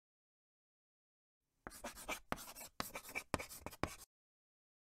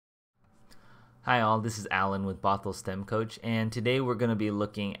Hi all, this is Alan with Bothell STEM Coach, and today we're going to be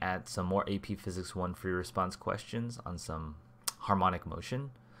looking at some more AP Physics 1 free response questions on some harmonic motion.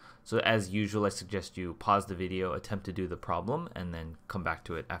 So as usual, I suggest you pause the video, attempt to do the problem, and then come back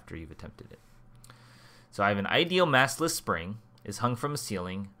to it after you've attempted it. So I have an ideal massless spring is hung from a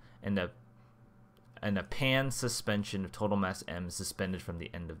ceiling, and a pan suspension of total mass m is suspended from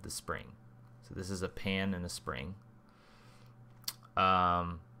the end of the spring. So this is a pan and a spring.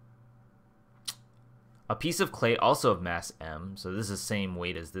 A piece of clay also of mass m, so this is the same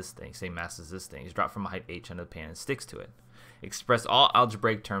weight as this thing, same mass as this thing, is dropped from a height h onto the pan and sticks to it. Express all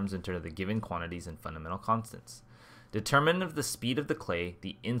algebraic terms into the given quantities and fundamental constants. Determine the speed of the clay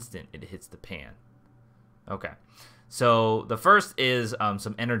the instant it hits the pan. Okay, so the first is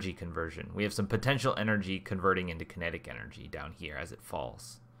some energy conversion. We have some potential energy converting into kinetic energy down here as it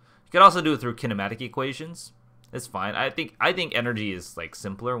falls. You could also do it through kinematic equations. It's fine. I think energy is like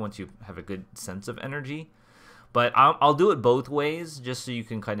simpler once you have a good sense of energy, but I'll do it both ways just so you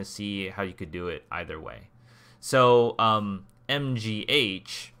can kind of see how you could do it either way. So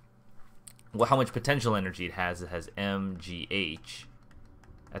mgh, well, how much potential energy it has mgh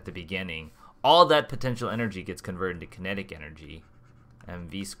at the beginning. All that potential energy gets converted into kinetic energy,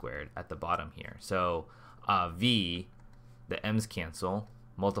 mv squared, at the bottom here. So v, the m's cancel.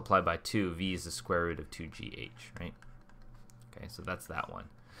 Multiplied by 2, v is the square root of 2gh, right? Okay, so that's that one.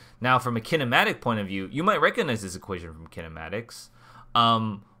 Now, from a kinematic point of view, you might recognize this equation from kinematics.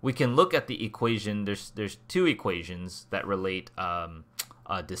 We can look at the equation. There's two equations that relate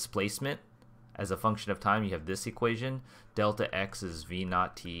displacement as a function of time. You have this equation. Delta x is v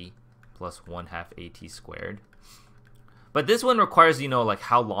naught t plus 1/2 at squared. But this one requires, like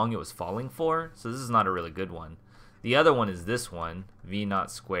how long it was falling for. So this is not a really good one. The other one is this one, v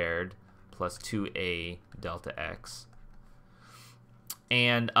naught squared plus 2a delta x.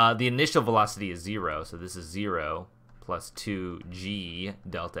 And the initial velocity is 0, so this is 0 plus 2g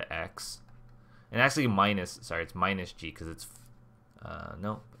delta x. And actually it's minus g because it's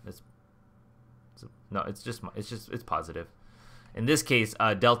it's positive. In this case,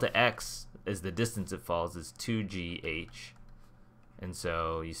 delta x is the distance it falls is 2gh. And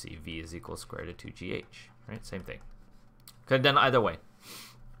so you see v is equal square root of 2gh, right? Same thing. Could have done either way.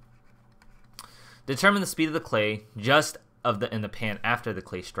 Determine the speed of the clay just in the pan after the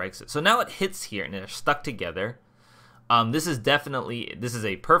clay strikes it. So now it hits here and they're stuck together. This is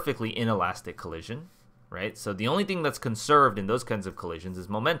a perfectly inelastic collision, right? So the only thing that's conserved in those kinds of collisions is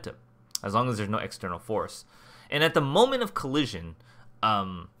momentum, as long as there's no external force. And at the moment of collision,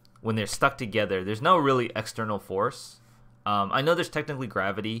 when they're stuck together, there's no really external force. I know there's technically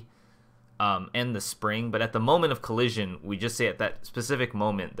gravity and the spring, but at the moment of collision, we just say at that specific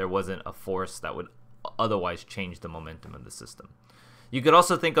moment there wasn't a force that would otherwise change the momentum of the system. You could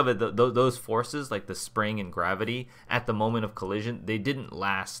also think of it, those forces like the spring and gravity at the moment of collision, they didn't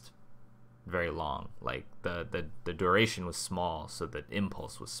last very long. Like the duration was small, so the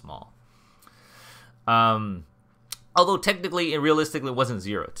impulse was small. Although technically and realistically it wasn't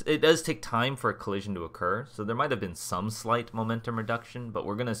 0. It does take time for a collision to occur, so there might have been some slight momentum reduction, but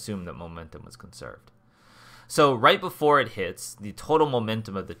we're going to assume that momentum was conserved. So right before it hits, the total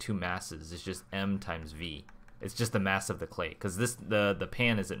momentum of the two masses is just m times v. It's just the mass of the clay, because the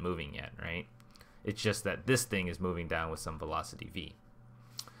pan isn't moving yet, right? It's just that this thing is moving down with some velocity v.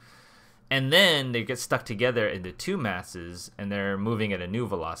 And then they get stuck together into two masses, and they're moving at a new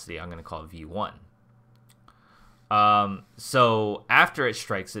velocity I'm going to call v1. So after it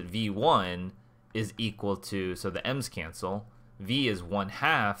strikes it, v1 is equal to, so the m's cancel, v is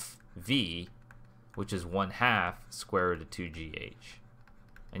 1/2 v, which is 1/2 square root of 2gh.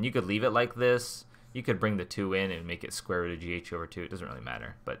 And you could leave it like this. You could bring the 2 in and make it square root of gh over 2. It doesn't really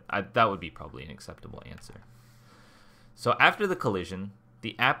matter, but that would be probably an acceptable answer. So after the collision,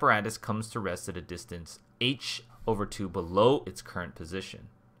 the apparatus comes to rest at a distance h over 2 below its current position.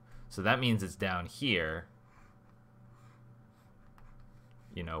 So that means it's down here,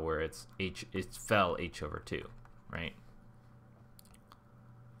 where it's fell h over 2, right?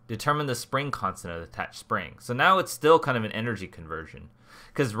 Determine the spring constant of the attached spring. So now it's still kind of an energy conversion,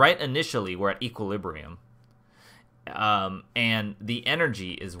 because right initially we're at equilibrium, and the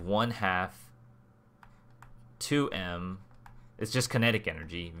energy is 1/2 2m. It's just kinetic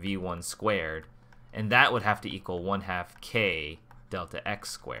energy, v1 squared, and that would have to equal 1/2 k delta x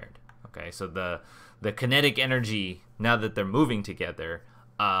squared. Okay, so the kinetic energy, now that they're moving together,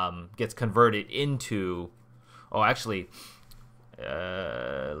 gets converted into, let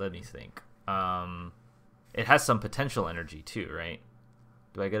me think. It has some potential energy too, right?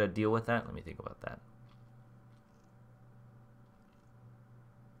 Do I got to deal with that? Let me think about that.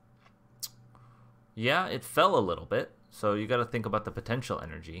 Yeah, it fell a little bit. So you got to think about the potential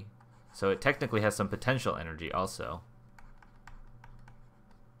energy. So it technically has some potential energy also.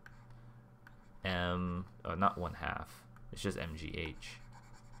 Not 1/2. It's just mgh.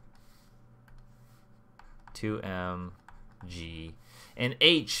 2mg, and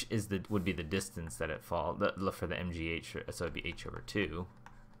h is would be the distance that it fall for the mgh, so it'd be h over 2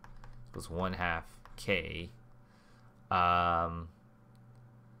 equals 1/2 k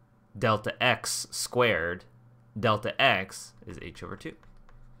delta x squared. Delta x is h over 2.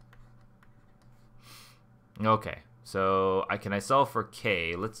 Okay, so I solve for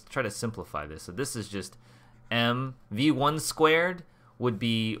k. Let's try to simplify this. So this is just v1 squared would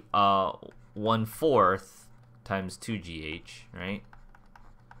be 1/4 times 2gh, right?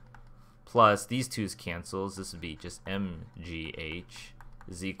 Plus these twos cancels. This would be just mgh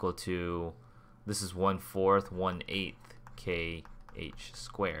is equal to, this is 1/4, 1/8 kh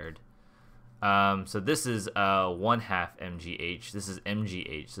squared. So this is 1/2 mgh. This is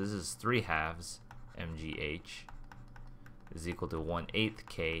mgh. So this is 3/2 mgh is equal to 1/8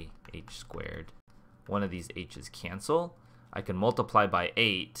 kh squared. One of these h's cancel. I can multiply by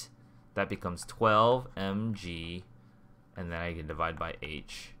 8. That becomes 12 mg, and then I can divide by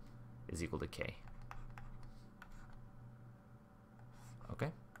h is equal to k.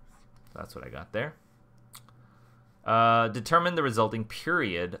 Okay, that's what I got there. Determine the resulting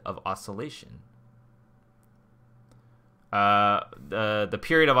period of oscillation. The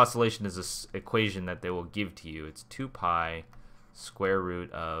period of oscillation is this equation that they will give to you. It's 2 pi square root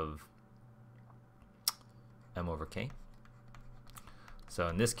of m over k. So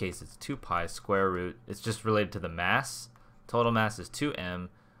in this case, it's 2 pi square root. It's just related to the mass. Total mass is 2m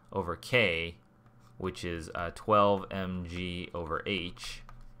over k, which is 12 mg over h,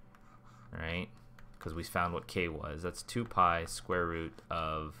 right? Because we found what k was. That's 2 pi square root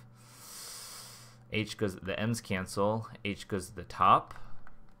of h goes, the m's cancel, h goes to the top,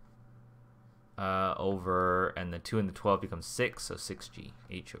 over, and the 2 and the 12 becomes 6, so 6g,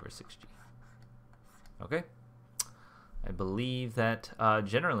 h over 6g. Okay, I believe that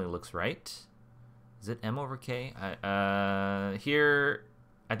generally looks right. Is it m over k? Here,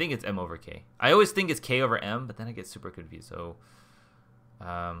 I think it's m over k. I always think it's k over m, but then I get super confused. So,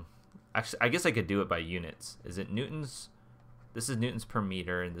 actually, I guess I could do it by units. Is it newtons? This is newtons per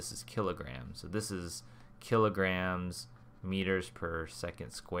meter, and this is kilograms. So this is kilograms meters per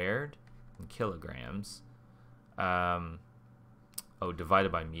second squared in kilograms.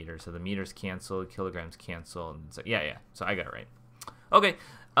 Divided by meters. So the meters cancel, kilograms cancel. And so yeah. So I got it right. Okay.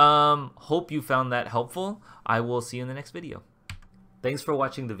 Hope you found that helpful. I will see you in the next video. Thanks for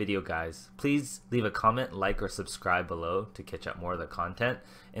watching the video, guys. Please leave a comment, like, or subscribe below to catch up more of the content.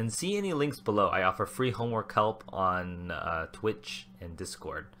 And see any links below. I offer free homework help on Twitch and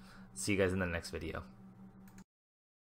Discord. See you guys in the next video.